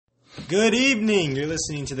Good evening. You're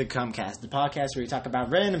listening to the Cumcast, the podcast where we talk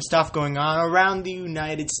about random stuff going on around the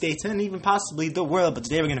United States and even possibly the world. But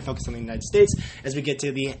today we're going to focus on the United States as we get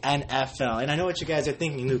to the NFL. And I know what you guys are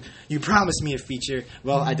thinking, Luke. You promised me a feature.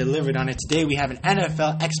 Well, I delivered on it. Today we have an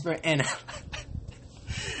NFL expert and...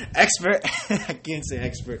 expert? I can't say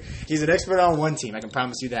expert. He's an expert on one team. I can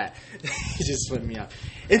promise you that. He just slipped me up.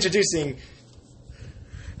 Introducing...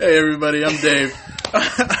 Hey everybody, I'm Dave.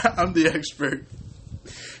 I'm the expert.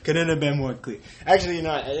 Couldn't have been more clear. Actually, you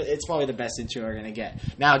know, it's probably the best intro we're going to get.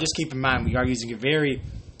 Now, just keep in mind, we are using a very,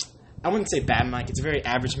 I wouldn't say bad mic, it's a very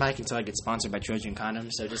average mic until I get sponsored by Trojan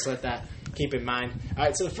Condoms, so just let that keep in mind. All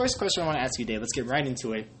right, so the first question I want to ask you, Dave, let's get right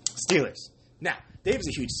into it. Steelers. Now, Dave's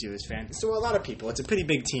a huge Steelers fan, so are a lot of people. It's a pretty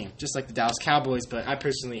big team, just like the Dallas Cowboys, but I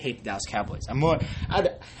personally hate the Dallas Cowboys.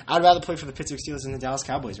 I'd rather play for the Pittsburgh Steelers than the Dallas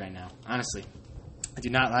Cowboys right now, honestly. I do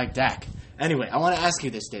not like Dak. Anyway, I want to ask you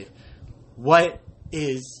this, Dave. What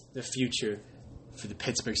is the future for the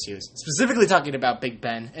Pittsburgh Steelers? Specifically talking about Big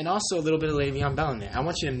Ben and also a little bit of Le'Veon Bell in there. I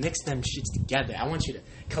want you to mix them shits together. I want you to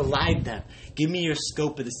collide them. Give me your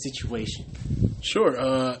scope of the situation. Sure.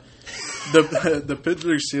 The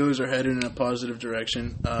Pittsburgh Steelers are headed in a positive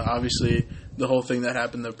direction. Obviously, the whole thing that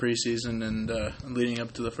happened the preseason and leading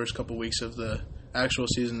up to the first couple weeks of the actual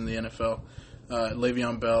season in the NFL,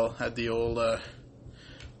 Le'Veon Bell had the old...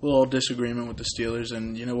 little disagreement with the Steelers,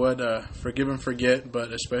 and you know what? Forgive and forget,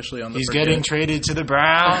 but especially on the He's getting traded to the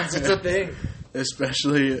Browns. It's a thing.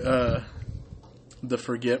 Especially the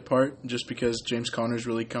forget part, just because James Conner's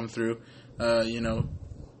really come through.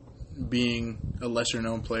 Being a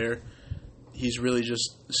lesser-known player, he's really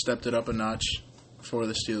just stepped it up a notch for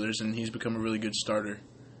the Steelers, and he's become a really good starter.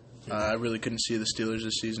 I really couldn't see the Steelers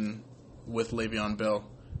this season with Le'Veon Bell,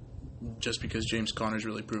 just because James Conner's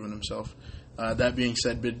really proven himself. That being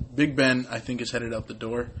said, Big Ben, I think, is headed out the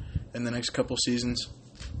door in the next couple seasons.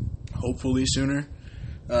 Hopefully sooner,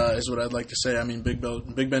 is what I'd like to say. I mean, Big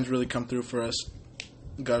Ben's really come through for us.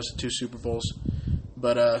 Got us to 2 Super Bowls.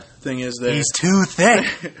 But thing is that... He's too thick.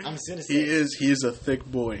 I'm cynical. He is a thick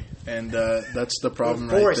boy. And that's the problem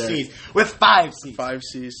right there. With 4 C's. With 5 C's. 5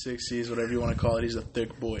 C's, 6 C's, whatever you want to call it. He's a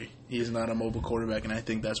thick boy. He is not a mobile quarterback, and I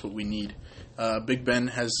think that's what we need. Big Ben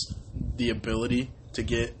has the ability to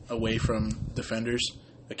get away from defenders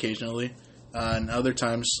occasionally. And other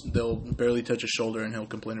times, they'll barely touch his shoulder and he'll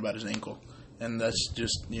complain about his ankle. And that's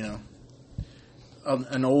just,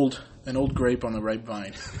 an old grape on the ripe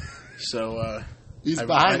vine. So, he's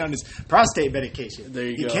behind on his prostate medication. There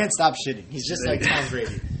you go. He can't stop shitting. He's just like Tom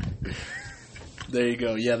Brady. There you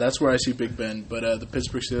go. Yeah, that's where I see Big Ben. But the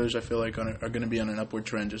Pittsburgh Steelers, I feel like, are going to be on an upward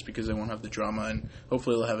trend just because they won't have the drama. And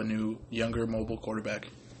hopefully they'll have a new, younger, mobile quarterback.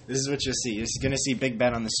 This is what you'll see. You're going to see Big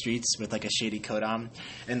Ben on the streets with like a shady coat on,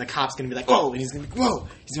 and the cop's going to be like, "Whoa!" and he's going to be, "Whoa!"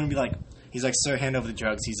 He's going to be like, "Sir, hand over the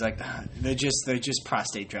drugs." He's like, "They're just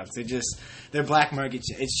prostate drugs. They're black market.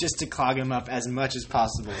 It's just to clog him up as much as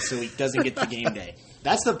possible so he doesn't get to game day."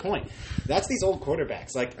 That's the point. That's these old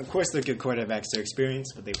quarterbacks. Like, of course, they're good quarterbacks. They're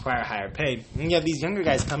experienced, but they require higher pay. And you have these younger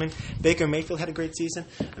guys coming. Baker Mayfield had a great season.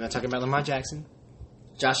 I'm not talking about Lamar Jackson,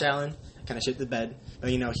 Josh Allen. Kind of shit the bed.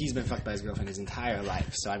 But, he's been fucked by his girlfriend his entire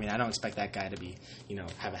life. So, I mean, I don't expect that guy to be,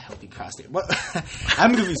 have a healthy prostate. What?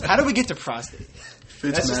 I'm confused. How do we get to prostate?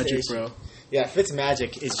 Fitzmagic, bro. Yeah,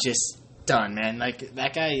 Fitzmagic is just done, man. Like,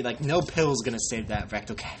 that guy, no pill's going to save that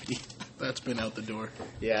rectal cavity. That's been out the door.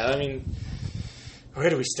 Yeah, I mean, where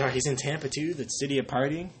do we start? He's in Tampa, too, the city of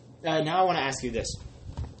partying. Now I want to ask you this.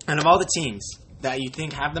 Out of all the teams that you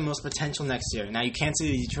think have the most potential next year, now you can't say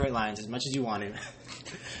the Detroit Lions as much as you want to.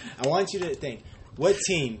 I want you to think, what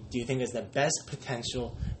team do you think has the best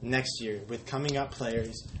potential next year with coming up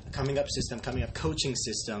players, a coming up system, coming up coaching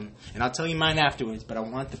system? And I'll tell you mine afterwards, but I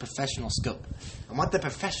want the professional scope. I want the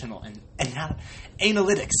professional and not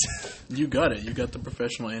analytics. You got it. You got the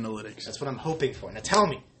professional analytics. That's what I'm hoping for. Now tell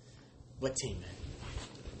me, what team, man?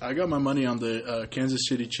 I got my money on the Kansas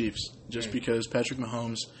City Chiefs just because Patrick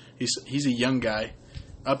Mahomes, he's a young guy,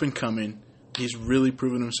 up and coming. He's really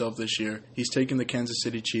proven himself this year. He's taken the Kansas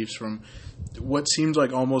City Chiefs from what seems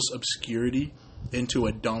like almost obscurity into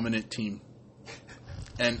a dominant team.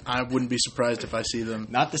 And I wouldn't be surprised if I see them.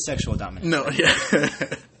 Not the sexual dominance. No, yeah.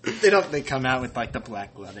 They come out with the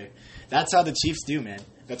black leather. That's how the Chiefs do, man.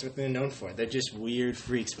 That's what they're known for. They're just weird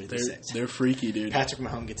freaks with the sex. They're freaky, dude. Patrick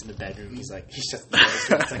Mahomes gets in the bedroom. He's just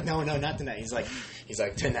it's like, no, not tonight. He's like,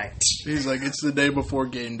 tonight. He's like, it's the day before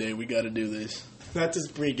game day. We got to do this. That's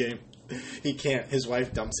his pregame. He can't. His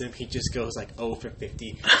wife dumps him. He just goes 0 for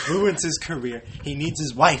 50. Ruins his career. He needs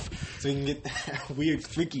his wife so he can get that weird,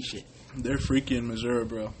 freaky shit. They're freaky in Missouri,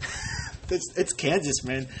 bro. It's Kansas,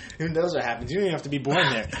 man. Who knows what happens? You don't even have to be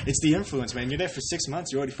born there. It's the influence, man. You're there for 6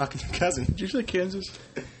 months. You're already fucking your cousin. Did you say Kansas?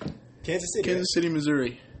 Kansas City. Kansas City,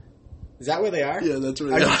 Missouri. Is that where they are? Yeah, that's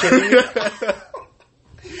where Are they you are. kidding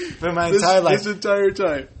me? For my entire life. This entire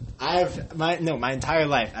time. My entire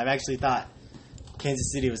life, I've actually thought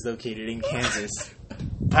Kansas City was located in Kansas.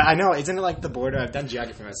 But I know, isn't it like the border? I've done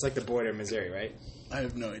geography. It's like the border of Missouri, right? I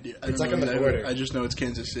have no idea. It's like on the border. I just know it's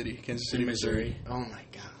Kansas City. Kansas City, Missouri. Oh my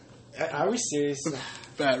god. Are we serious?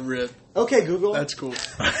 Fat rip. Okay, Google. That's cool.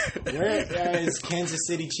 Where is Kansas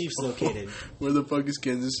City Chiefs located? Where the fuck is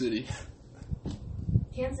Kansas City?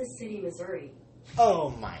 Kansas City, Missouri. Oh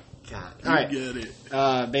my god. Alright. Get it.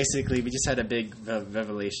 Basically, we just had a big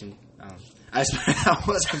revelation. I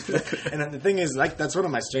wasn't, and the thing is, like, that's one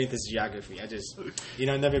of my strengths is geography. I just,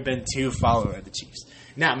 never been too follower of the Chiefs.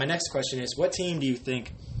 Now, my next question is, what team do you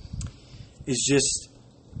think is just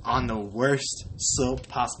on the worst slope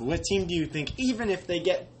possible? What team do you think, even if they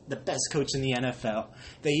get the best coach in the NFL,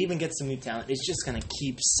 they even get some new talent, it's just going to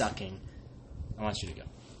keep sucking? I want you to go.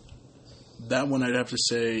 That one I'd have to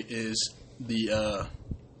say is the...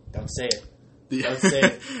 Don't say it. Don't say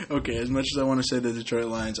it. Okay, as much as I want to say the Detroit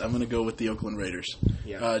Lions, I'm going to go with the Oakland Raiders.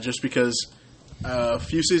 Yeah. Just because a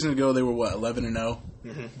few seasons ago they were, 11-0?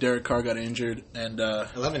 Mm-hmm. Derek Carr got injured. And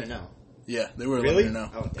 11-0. Yeah, they were 11-0. Really? A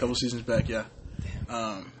couple seasons back, yeah.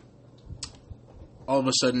 All of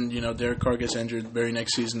a sudden, Derek Carr gets injured. Very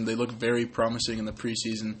next season, they look very promising in the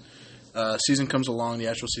preseason. Season comes along, the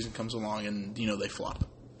actual season comes along, and, they flop.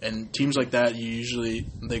 And teams like that,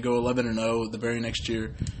 they go 11-0 the very next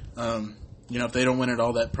year. If they don't win it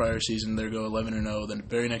all that prior season, they go 11-0. Then the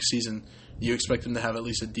very next season, you expect them to have at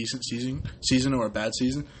least a decent season or a bad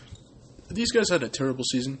season. These guys had a terrible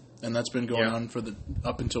season, and that's been going on for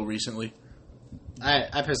up until recently.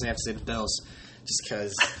 I personally have to say the Bills, just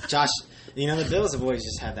because Josh, the Bills have always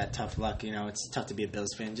just had that tough luck. It's tough to be a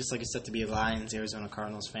Bills fan, just like it's tough to be a Lions, Arizona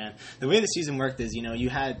Cardinals fan. The way the season worked is,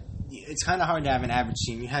 it's kind of hard to have an average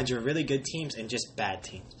team. You had your really good teams and just bad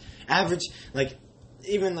teams. Average,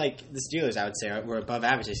 even the Steelers, I would say, were above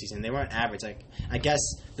average this season. They weren't average. I guess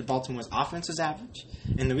the Baltimore's offense was average.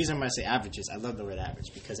 And the reason why I say average is I love the word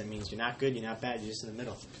average because it means you're not good, you're not bad, you're just in the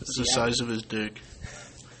middle. It's the size of his dick.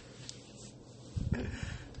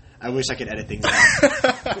 I wish I could edit things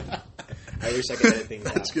out.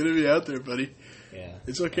 That's going to be out there, buddy. Yeah.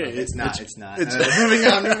 It's okay. It's not.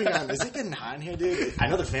 Moving on. Is it getting hot in here, dude? I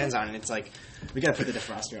know the fan's on, and it's like, we got to put the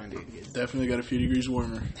defroster on, dude. Definitely got a few degrees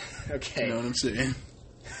warmer. Okay. You know what I'm saying?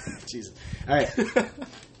 Jesus. All right.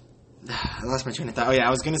 I lost my train of thought. Oh, yeah, I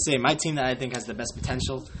was going to say my team that I think has the best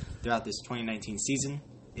potential throughout this 2019 season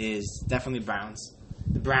is definitely Browns.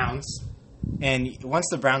 The Browns. And once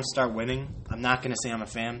the Browns start winning, I'm not going to say I'm a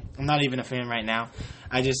fan. I'm not even a fan right now.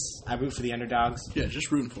 I root for the underdogs. Yeah,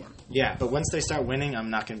 just rooting for them. Yeah, but once they start winning, I'm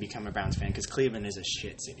not going to become a Browns fan because Cleveland is a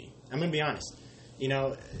shit city. I'm going to be honest.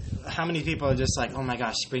 How many people are just like, oh my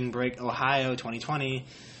gosh, spring break, Ohio, 2020.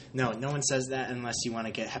 No one says that unless you want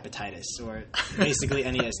to get hepatitis or basically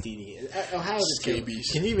any STD. Ohio is scabies.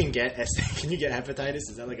 Can you even get Can you get hepatitis?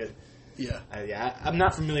 Is that like a... Yeah. I'm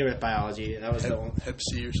not familiar with biology. That was the one. Hep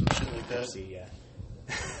C or some shit like that. Hep C, yeah.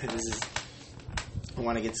 I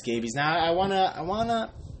want to get scabies. Now I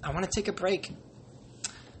wanna take a break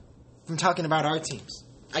from talking about our teams.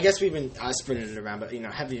 I guess we've been spreading it around, but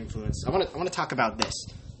heavy influence. I want to talk about this.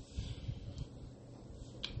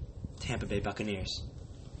 Tampa Bay Buccaneers,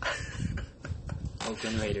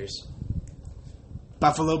 Oakland Raiders,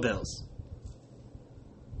 Buffalo Bills,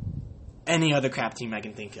 any other crap team I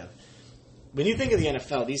can think of. When you think of the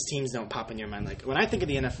NFL, these teams don't pop in your mind. Like when I think of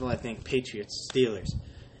the NFL, I think Patriots, Steelers,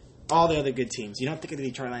 all the other good teams. You don't think of the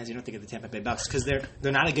Detroit Lions, you don't think of the Tampa Bay Bucs because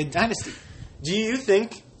they're not a good dynasty. Do you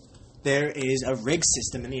think there is a rig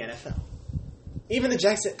system in the NFL? Even the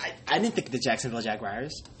I didn't think of the Jacksonville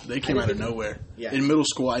Jaguars. They came out of nowhere. Yeah. In middle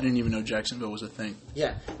school, I didn't even know Jacksonville was a thing.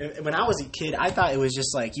 Yeah. When I was a kid, I thought it was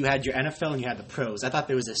just like you had your NFL and you had the pros. I thought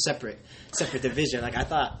there was a separate division. Like I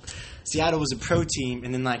thought Seattle was a pro team,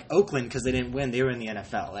 and then like Oakland, because they didn't win, they were in the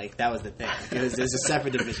NFL. Like that was the thing. It was a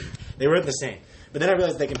separate division. They weren't the same. But then I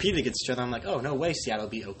realized they competed against each other. I'm like, oh no way, Seattle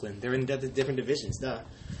beat Oakland. They're in different divisions, duh.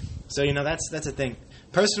 So that's a thing.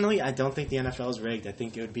 Personally, I don't think the NFL is rigged. I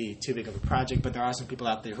think it would be too big of a project, but there are some people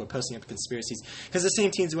out there who are posting up conspiracies because the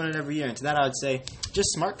same teams win it every year. And to that, I would say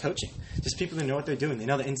just smart coaching. Just people who know what they're doing. They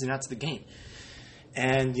know the ins and outs of the game.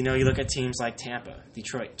 And, you look at teams like Tampa,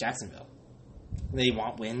 Detroit, Jacksonville. They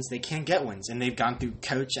want wins. They can't get wins. And they've gone through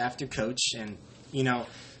coach after coach. And,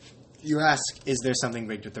 you ask, is there something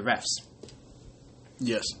rigged with the refs?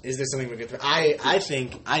 Yes. Is there something we could throw? I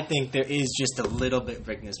think there is just a little bit of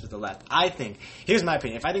riggedness with the left. I think, here's my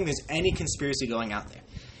opinion, if I think there's any conspiracy going out there,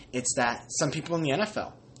 it's that some people in the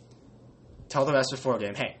NFL tell the refs before a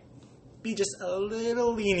game, hey, be just a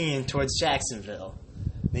little lenient towards Jacksonville.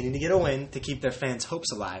 They need to get a win to keep their fans'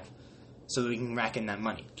 hopes alive so that we can rack in that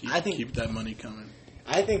money. Keep that money coming.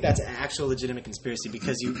 I think that's an actual legitimate conspiracy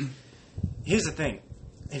because here's the thing.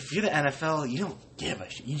 If you're the NFL, you don't give a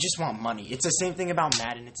shit. You just want money. It's the same thing about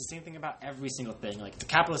Madden. It's the same thing about every single thing. Like, the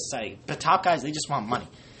capitalist society, the top guys, they just want money.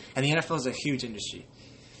 And the NFL is a huge industry.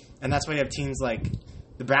 And that's why you have teams like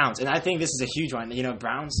the Browns. And I think this is a huge one. You know,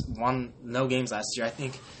 Browns won no games last year. I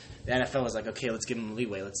think the NFL was like, okay, let's give them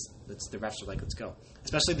leeway. The refs are like, let's go.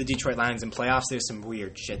 Especially the Detroit Lions in playoffs, there's some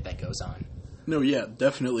weird shit that goes on. No, yeah,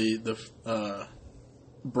 definitely the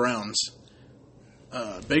Browns.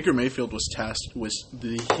 Baker Mayfield was tasked with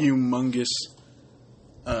the humongous,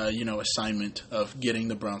 assignment of getting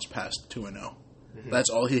the Browns past 2-0. Mm-hmm. That's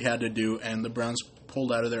all he had to do, and the Browns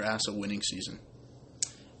pulled out of their ass a winning season.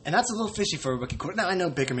 And that's a little fishy for a rookie quarterback. Now, I know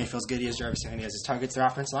Baker Mayfield's good. He has Jarvis Landry, he has his targets. Their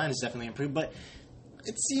offensive line has definitely improved, but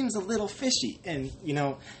it seems a little fishy. And,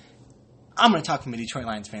 I'm going to talk from a Detroit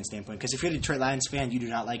Lions fan standpoint, because if you're a Detroit Lions fan, you do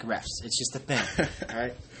not like refs. It's just a thing. All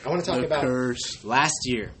right? I want to talk about last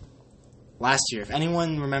year. If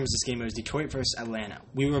anyone remembers this game, it was Detroit versus Atlanta.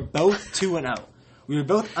 We were both 2-0. We were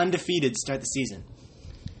both undefeated to start the season.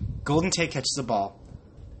 Golden Tate catches the ball,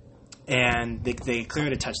 and they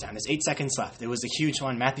cleared a touchdown. There's 8 seconds left. It was a huge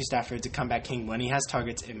one. Matthew Stafford's a comeback king when he has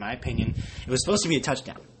targets, in my opinion. It was supposed to be a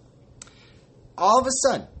touchdown. All of a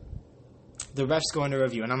sudden, the refs go under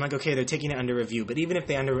review. And I'm like, okay, they're taking it under review. But even if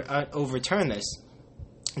they overturn this,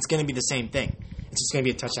 it's going to be the same thing. It's just going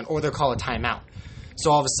to be a touchdown. Or they'll call a timeout. So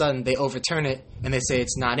all of a sudden, they overturn it, and they say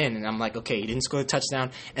it's not in. And I'm like, okay, you didn't score the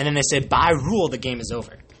touchdown. And then they say, by rule, the game is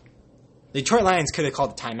over. The Detroit Lions could have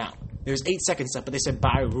called the timeout. There was 8 seconds left, but they said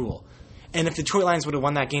by rule. And if the Detroit Lions would have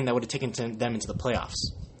won that game, that would have taken them into the playoffs.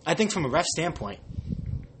 I think from a ref standpoint,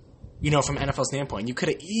 from an NFL standpoint, you could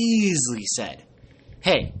have easily said,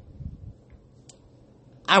 hey,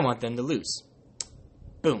 I want them to lose.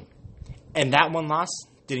 Boom. And that one loss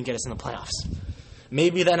didn't get us in the playoffs.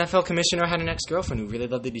 Maybe the NFL commissioner had an ex-girlfriend who really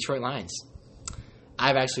loved the Detroit Lions.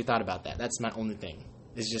 I've actually thought about that. That's my only thing.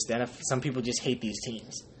 It's just that some people just hate these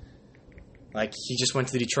teams. Like, he just went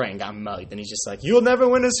to Detroit and got mugged, and he's just like, you'll never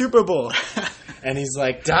win a Super Bowl. And he's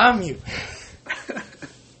like, damn you.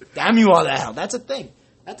 Damn you all to hell. That's a thing.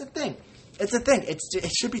 It's a thing.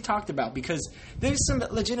 It should be talked about because there's some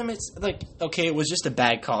legitimate, okay, it was just a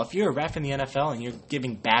bad call. If you're a ref in the NFL and you're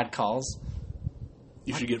giving bad calls,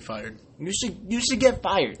 you should get fired. You should get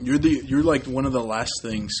fired. You're like one of the last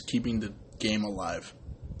things keeping the game alive.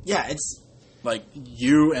 Yeah, it's like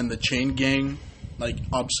you and the chain gang,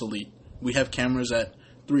 obsolete. We have cameras at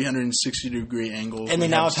 360-degree angles, and they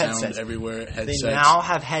now have headsets everywhere. They now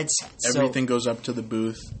have headsets. Everything goes up to the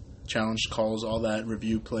booth. Challenge calls, all that,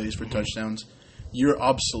 review plays for touchdowns. You're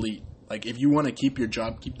obsolete. If you want to keep your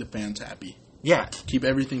job, keep the fans happy. Yeah. Keep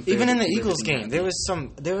everything fair. Even in the Eagles game, there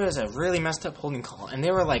was a really messed up holding call, and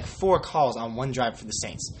there were 4 calls on one drive for the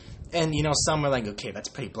Saints. And, some were like, okay, that's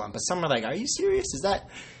pretty blunt, but some were like, are you serious? Is that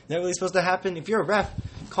really supposed to happen? If you're a ref,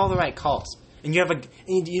 call the right calls. And you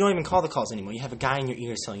don't even call the calls anymore. You have a guy in your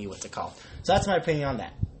ears telling you what to call. So that's my opinion on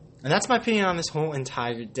that. And that's my opinion on this whole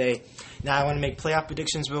entire day. Now I want to make playoff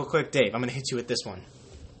predictions real quick. Dave, I'm going to hit you with this one.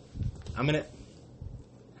 I'm going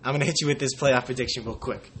to hit you with this playoff prediction real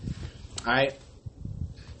quick. All right?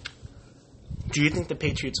 Do you think the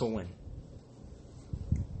Patriots will win?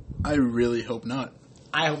 I really hope not.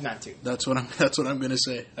 I hope not too. That's what I'm going to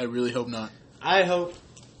say. I really hope not. I hope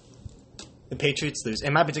the Patriots lose.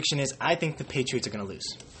 And my prediction is I think the Patriots are going to lose.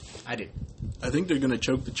 I do. I think they're going to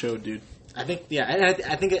choke the chode, dude. I think, yeah, and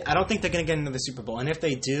I don't think they're going to get into the Super Bowl. And if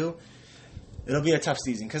they do, it'll be a tough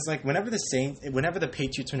season. Because, whenever the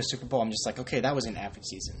Patriots win a Super Bowl, I'm just like, okay, that was an average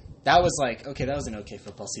season. That was that was an okay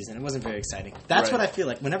football season. It wasn't very exciting. That's right. What I feel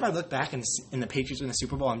like. Whenever I look back and the Patriots win the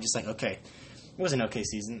Super Bowl, I'm just like, okay, it was an okay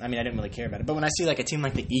season. I mean, I didn't really care about it. But when I see, a team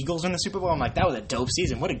like the Eagles win the Super Bowl, I'm like, that was a dope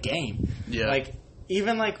season. What a game. Yeah.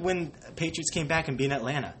 Even, when Patriots came back and beat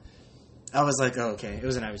Atlanta, I was like, oh, okay, it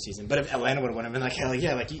was an average season. But if Atlanta would have won, I'd been like, hell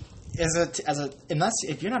yeah, unless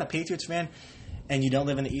if you're not a Patriots fan and you don't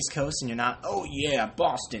live in the East Coast and you're not, oh yeah,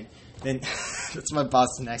 Boston, then that's my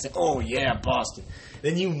Boston accent. Oh yeah, Boston.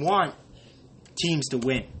 Then you want teams to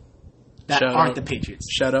win that aren't the Patriots.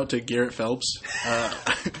 Shout out to Garrett Phelps.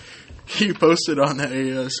 He posted on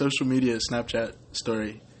a social media Snapchat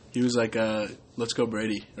story. He was like, "Let's go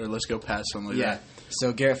Brady" or "Let's go Pat," something like that.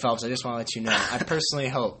 So Garrett Phelps, I just want to let you know, I personally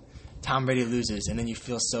hope Tom Brady loses, and then you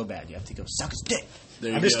feel so bad. You have to go suck his dick.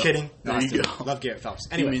 There I'm you just go. kidding. There No, you still go. love Garrett Phelps.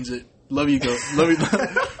 He Anyway, means it. Love you, go. Love you.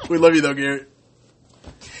 We love you, though, Garrett.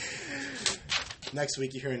 next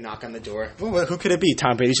week you hear a knock on the door. Well, who could it be?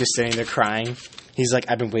 Tom Brady's just sitting there crying. He's like,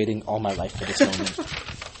 I've been waiting all my life for this moment.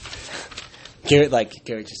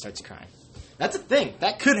 Garrett just starts crying. That's a thing.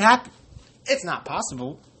 That could happen. It's not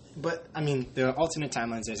possible. But, I mean, there are alternate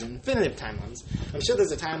timelines. There's infinitive timelines. I'm sure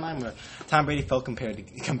there's a timeline where Tom Brady felt compelled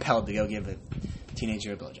to go give a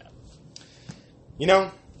teenager a blowjob. You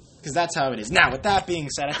know? Because that's how it is. Now, with that being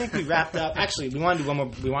said, I think we wrapped up. Actually, we want to do one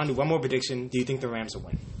more. We want to do one more prediction. Do you think the Rams will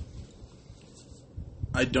win?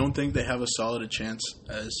 I don't think they have as solid a chance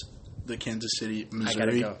as the Kansas City,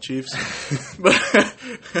 Missouri go. Chiefs. But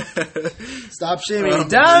Stop shaming me. yeah,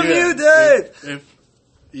 Damn you, dude!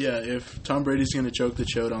 If Tom Brady's going to choke the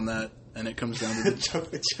chode on that, and it comes down to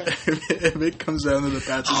Choke the choke. if it comes down to the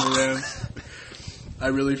Pats and the Rams, I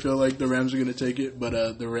really feel like the Rams are going to take it.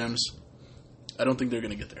 But the Rams, I don't think they're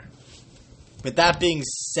going to get there. With that being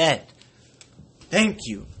said, thank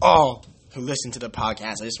you all who listened to the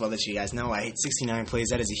podcast. I just want to let you guys know I hit 69 plays.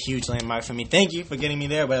 That is a huge landmark for me. Thank you for getting me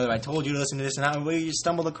there, whether I told you to listen to this or not, or whether you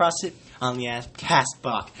stumbled across it on the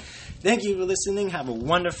Castbox. Thank you for listening. Have a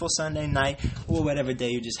wonderful Sunday night or whatever day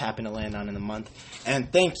you just happen to land on in the month.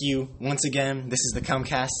 And thank you once again. This is the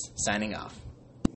Comcast signing off.